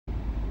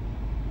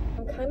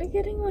kind of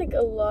getting like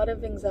a lot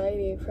of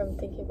anxiety from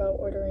thinking about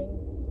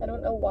ordering. I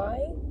don't know why.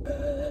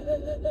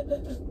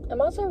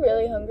 I'm also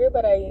really hungry,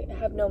 but I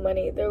have no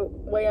money. The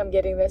way I'm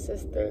getting this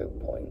is through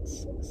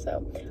points.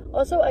 So,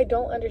 also, I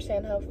don't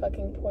understand how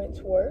fucking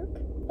points work.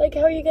 Like,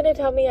 how are you gonna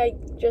tell me I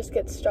just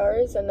get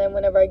stars, and then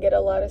whenever I get a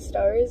lot of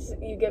stars,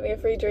 you get me a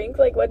free drink?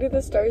 Like, what do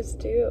the stars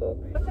do?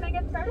 What can I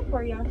get started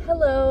for you?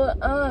 Hello,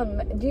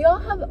 do y'all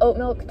have oat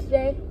milk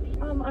today?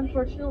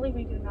 Unfortunately,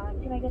 we do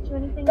not. Can I get you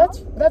anything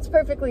else? That's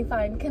perfectly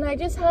fine. Can I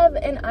just have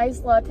an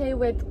iced latte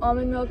with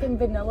almond milk and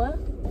vanilla?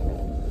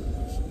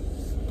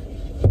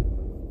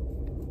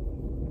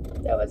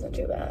 That wasn't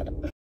too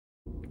bad.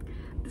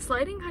 This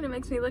lighting kind of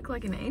makes me look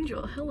like an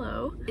angel.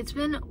 Hello. It's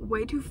been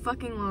way too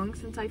fucking long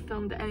since I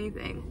filmed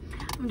anything.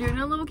 I'm doing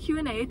a little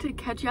Q&A to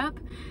catch up,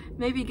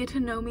 maybe get to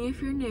know me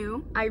if you're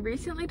new. I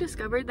recently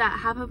discovered that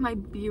half of my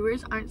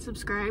viewers aren't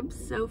subscribed,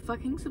 so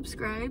fucking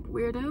subscribe,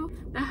 weirdo.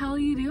 The hell are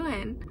you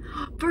doing?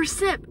 First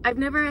sip! I've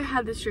never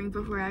had this drink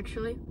before,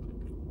 actually.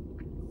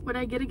 Would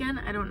I get again?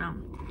 I don't know.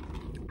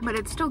 But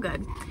it's still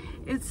good.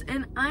 It's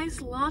an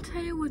iced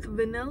latte with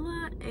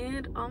vanilla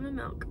and almond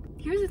milk.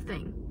 Here's the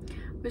thing.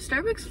 With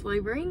Starbucks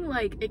flavoring,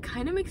 like, it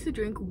kind of makes the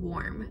drink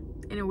warm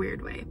in a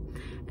weird way.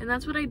 And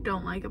that's what I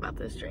don't like about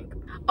this drink.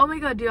 Oh my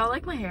god, do y'all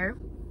like my hair?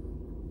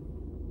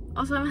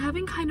 Also, I'm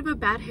having kind of a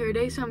bad hair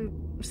day, so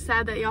I'm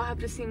sad that y'all have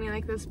to see me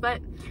like this,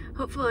 but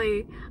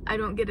hopefully I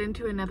don't get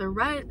into another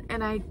rut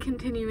and I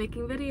continue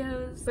making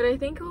videos. But I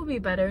think it will be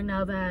better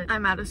now that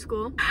I'm out of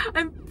school.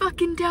 I'm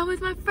fucking done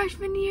with my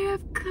freshman year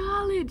of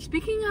college.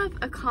 Speaking of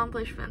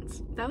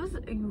accomplishments, that was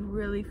a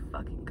really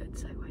fucking good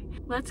segue.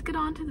 Let's get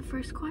on to the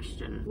first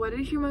question. What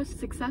is your most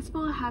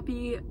successful,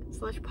 happy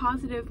 /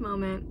 positive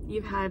moment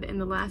you've had in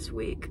the last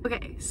week?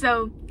 Okay,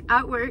 so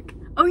at work,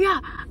 oh yeah,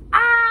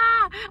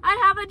 I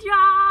have a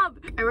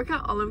job! I work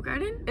at Olive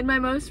Garden. In my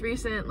most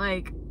recent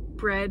like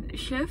bread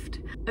shift,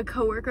 a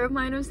coworker of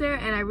mine was there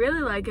and I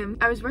really like him.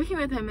 I was working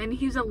with him and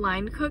he's a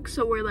line cook,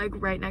 so we're like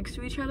right next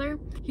to each other.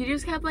 He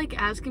just kept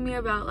like asking me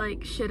about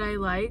like shit I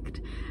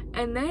liked,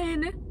 and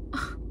then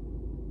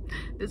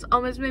this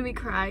almost made me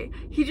cry.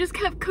 He just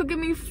kept cooking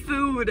me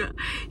food.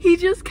 He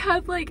just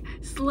kept like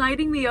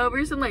sliding me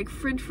over some like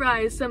french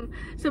fries, some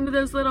of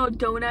those little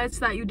donuts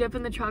that you dip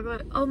in the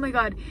chocolate. Oh my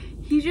god.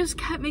 He just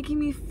kept making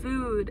me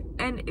food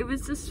and it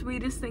was the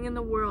sweetest thing in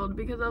the world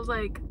because I was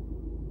like,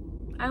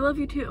 I love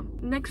you too.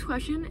 Next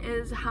question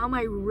is, how am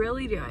I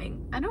really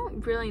doing? I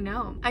don't really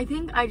know. I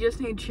think I just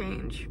need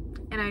change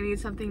and I need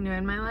something new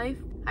in my life.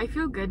 I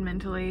feel good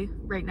mentally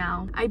right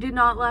now. I did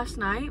not last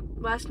night.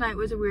 Last night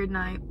was a weird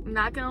night.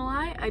 Not gonna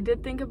lie, I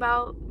did think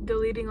about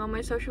deleting all my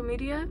social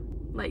media,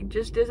 like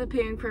just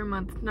disappearing for a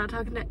month, not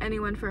talking to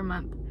anyone for a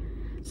month.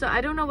 So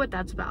I don't know what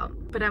that's about,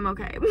 but I'm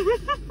okay.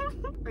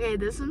 Okay,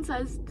 this one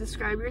says,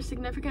 describe your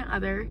significant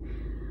other.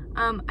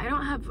 I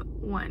don't have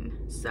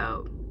one,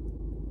 so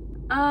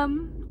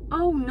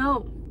oh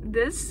no,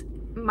 this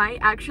might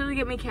actually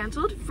get me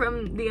canceled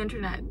from the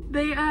internet.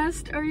 They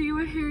asked, are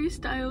you a Harry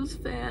Styles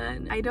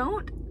fan? I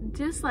don't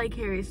dislike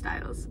Harry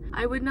Styles.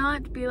 I would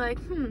not be like,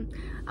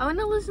 I want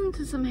to listen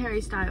to some Harry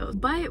Styles.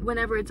 But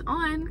whenever it's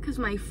on, because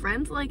my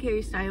friends like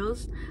Harry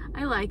Styles,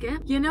 I like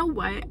it. You know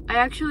what? I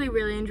actually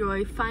really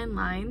enjoy Fine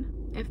Line,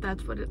 if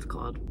that's what it's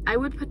called. I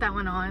would put that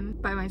one on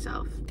by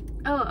myself.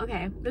 Oh,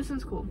 okay, this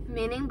one's cool.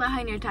 Meaning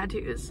behind your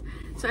tattoos.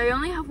 So I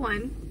only have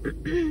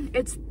one.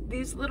 It's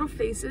these little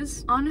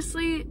faces.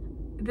 Honestly,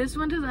 this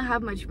one doesn't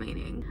have much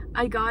meaning.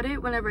 I got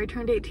it whenever I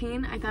turned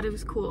 18. I thought it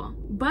was cool.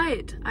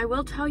 But I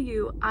will tell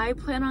you, I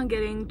plan on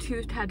getting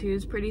 2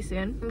 tattoos pretty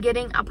soon.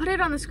 I'll put it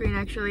on the screen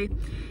actually.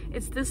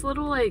 It's this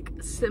little like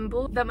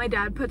symbol that my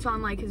dad puts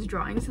on like his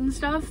drawings and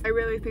stuff. I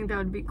really think that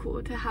would be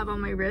cool to have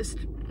on my wrist.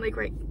 Like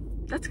right,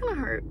 that's gonna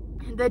hurt.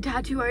 The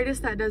tattoo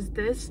artist that does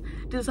this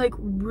does like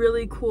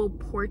really cool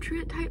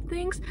portrait type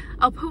things.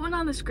 I'll put one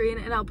on the screen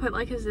and I'll put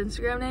like his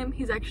Instagram name.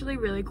 He's actually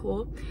really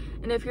cool.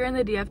 And if you're in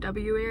the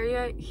DFW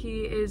area,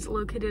 he is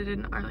located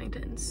in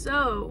Arlington.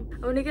 So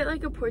I want to get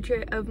like a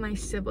portrait of my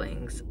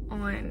siblings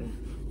on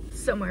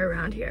somewhere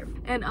around here.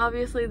 And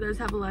obviously those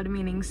have a lot of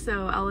meanings,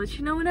 so I'll let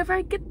you know whenever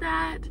I get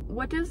that.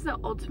 What does the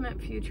ultimate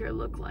future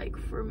look like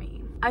for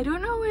me? I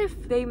don't know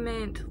if they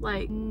meant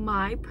like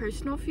my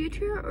personal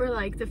future or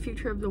like the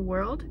future of the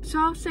world, so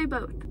I'll say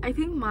both. I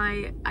think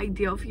my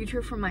ideal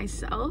future for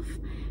myself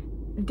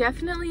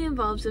definitely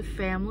involves a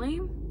family.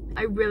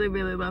 I really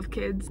love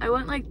kids. I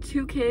want like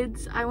 2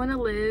 kids. I want to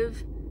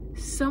live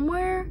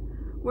somewhere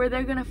where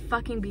they're gonna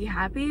fucking be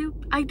happy.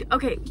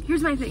 Okay,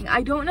 here's my thing.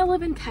 I don't want to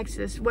live in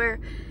Texas where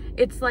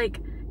it's like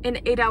an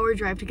 8-hour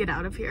drive to get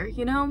out of here,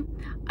 you know?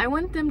 I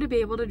want them to be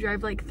able to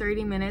drive like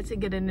 30 minutes and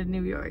get into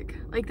New York.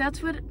 Like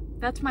that's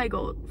my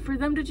goal, for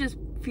them to just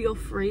feel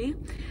free,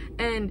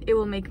 and it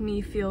will make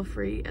me feel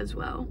free as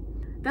well.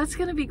 That's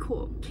gonna be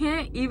cool.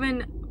 Can't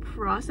even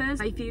process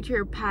my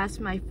future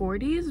past my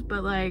 40s,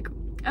 but like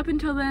up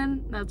until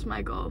then, that's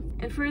my goal.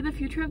 And for the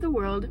future of the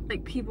world,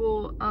 like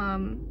people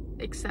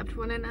accept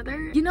one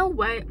another. You know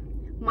what?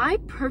 My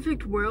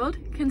perfect world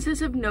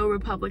consists of no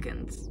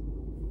Republicans.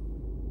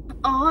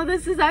 Oh,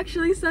 this is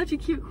actually such a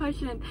cute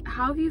question.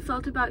 How have you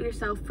felt about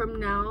yourself from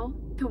now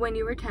to when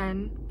you were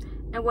 10?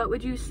 And what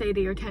would you say to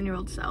your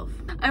 10-year-old self?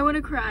 I want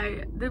to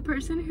cry. The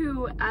person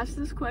who asked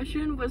this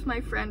question was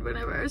my friend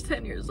whenever I was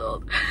 10 years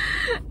old.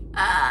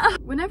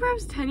 Whenever I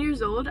was 10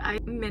 years old, I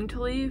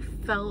mentally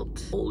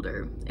felt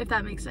older, if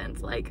that makes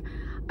sense. Like,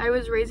 I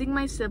was raising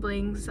my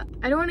siblings.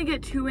 I don't want to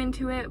get too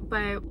into it,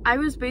 but I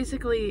was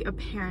basically a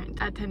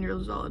parent at 10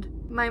 years old.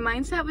 My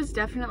mindset was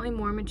definitely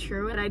more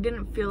mature, but I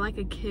didn't feel like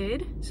a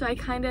kid. So I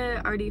kind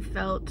of already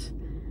felt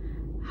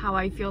how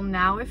I feel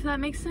now, if that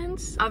makes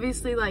sense.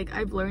 Obviously, like,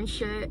 I've learned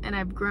shit and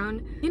I've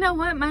grown. You know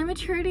what? My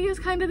maturity is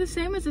kind of the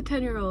same as a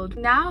 10-year-old.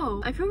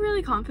 Now, I feel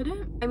really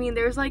confident. I mean,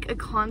 there's like a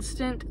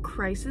constant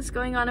crisis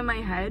going on in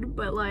my head,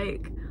 but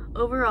like,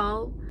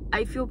 overall,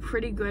 I feel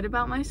pretty good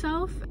about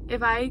myself.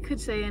 If I could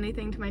say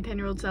anything to my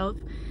 10-year-old self,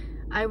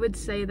 I would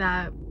say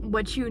that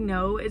what you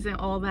know isn't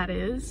all that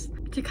is.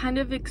 To kind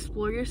of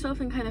explore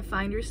yourself and kind of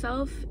find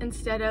yourself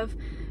instead of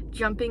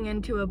jumping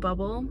into a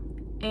bubble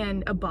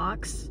and a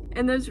box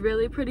and those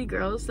really pretty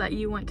girls that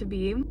you want to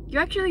be. You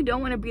actually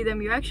don't want to be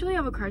them, you actually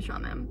have a crush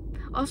on them.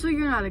 Also,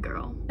 you're not a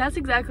girl. That's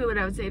exactly what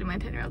I would say to my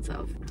 10-year-old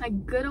self. My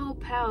good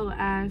old pal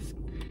asked,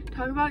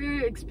 talk about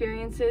your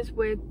experiences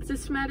with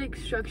systematic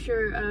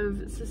structure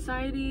of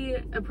society,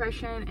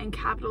 oppression, and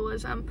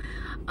capitalism.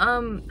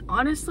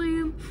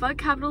 Honestly, fuck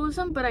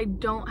capitalism, but I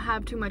don't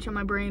have too much on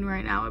my brain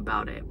right now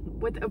about it.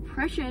 With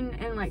oppression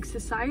and like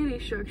society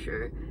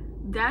structure,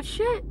 that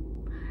shit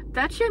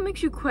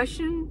makes you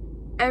question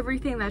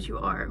everything that you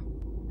are.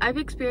 I've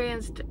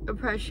experienced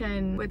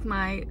oppression with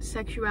my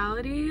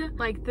sexuality,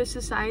 like the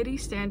society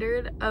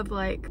standard of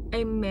like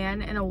a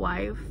man and a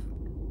wife.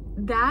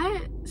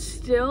 That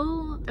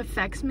still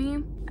affects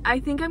me. I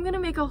think I'm gonna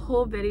make a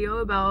whole video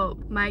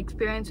about my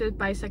experience with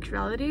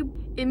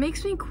bisexuality. It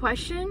makes me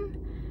question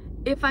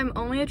if I'm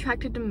only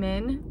attracted to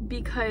men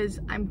because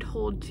I'm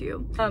told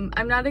to.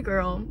 I'm not a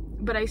girl,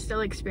 but I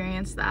still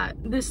experience that.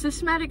 The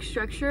systematic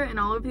structure and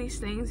all of these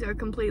things are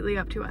completely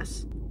up to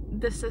us.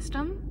 The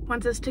system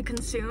wants us to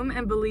consume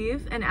and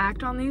believe and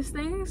act on these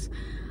things,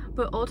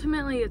 but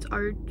ultimately it's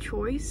our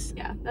choice.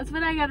 Yeah, that's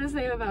what I gotta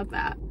say about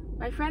that.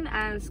 My friend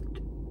asked,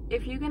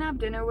 if you can have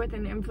dinner with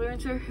an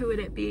influencer, who would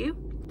it be?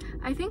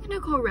 I think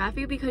Nicole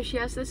Raffi, because she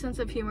has this sense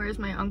of humor as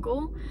my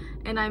uncle,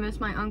 and I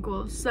miss my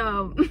uncle,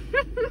 so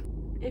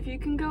if you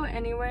can go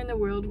anywhere in the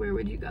world, where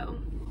would you go?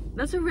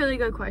 That's a really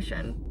good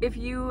question. If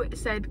you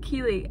said,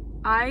 Keely,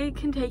 I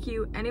can take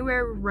you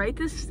anywhere right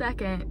this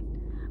second,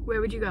 where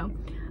would you go?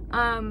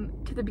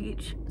 To the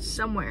beach,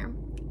 somewhere.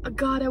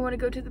 God, I want to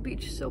go to the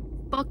beach so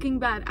fucking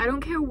bad. I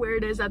don't care where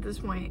it is at this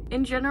point.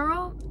 In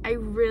general, I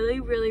really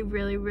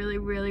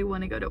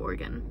want to go to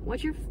Oregon.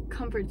 What's your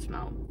comfort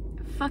smell?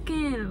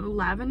 Fucking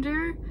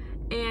lavender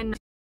and...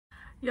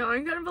 Yo,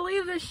 I'm gonna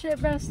believe this shit,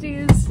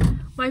 besties.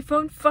 My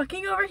phone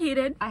fucking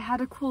overheated. I had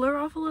to cool her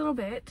off a little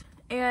bit,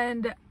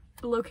 and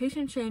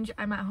location change,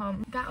 I'm at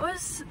home. That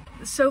was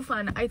so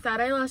fun. I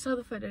thought I lost all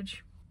the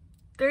footage.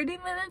 30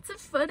 minutes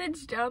of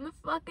footage down the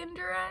fucking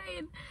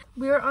drain.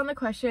 We were on the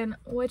question,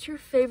 what's your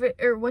favorite,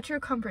 or what's your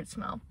comfort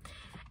smell?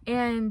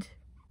 And,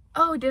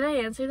 oh, did I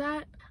answer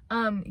that?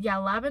 Yeah,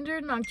 lavender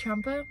and Nag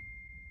Champa.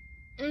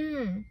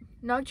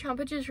 Nag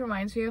Champa just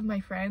reminds me of my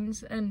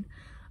friends, and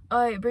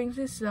it brings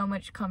me so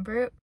much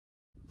comfort.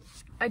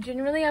 I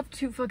genuinely have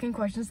 2 fucking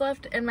questions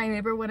left, and my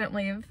neighbor wouldn't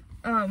leave.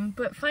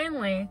 But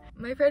finally,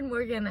 my friend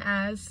Morgan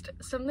asked,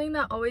 something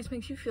that always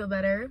makes you feel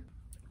better.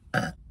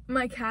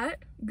 My cat,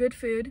 good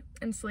food,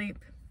 and sleep.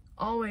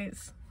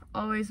 Always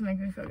make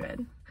me feel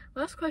good.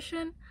 Last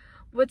question,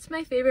 what's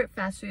my favorite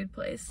fast food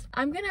place?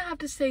 I'm gonna have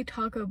to say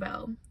Taco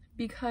Bell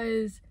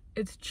because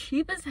it's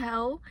cheap as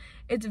hell,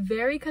 it's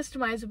very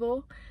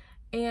customizable,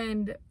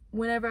 and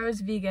whenever I was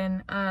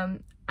vegan,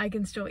 I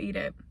can still eat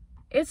it.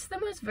 It's the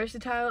most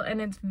versatile and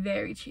it's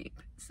very cheap.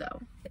 So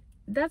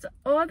that's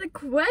all the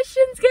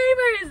questions,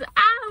 gamers.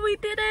 We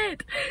did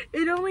it.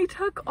 It only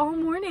took all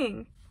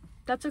morning.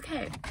 That's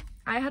okay.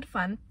 I had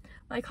fun.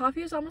 My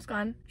coffee is almost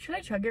gone. Should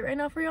I chug it right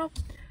now for y'all?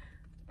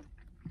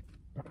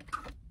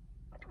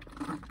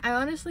 I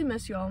honestly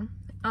miss y'all.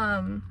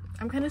 I'm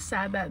kind of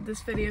sad that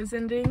this video is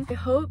ending. I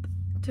hope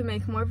to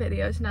make more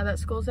videos now that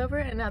school's over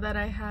and now that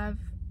I have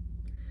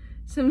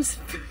some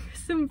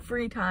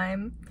free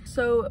time.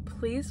 So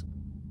please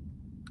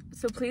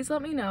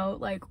let me know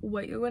like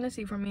what you want to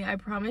see from me. I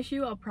promise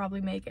you I'll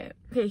probably make it.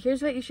 Okay,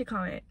 here's what you should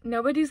comment.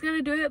 Nobody's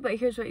gonna do it, but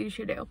here's what you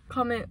should do.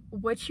 Comment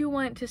what you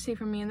want to see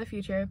from me in the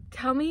future.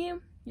 Tell me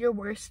your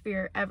worst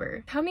fear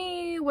ever. Tell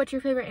me what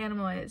your favorite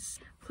animal is.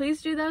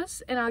 Please do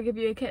those and I'll give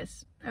you a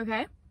kiss,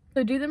 okay?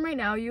 So do them right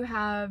now. You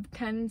have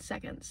 10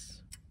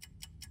 seconds.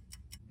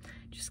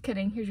 Just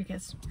kidding, here's your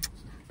kiss.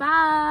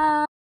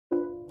 Bye!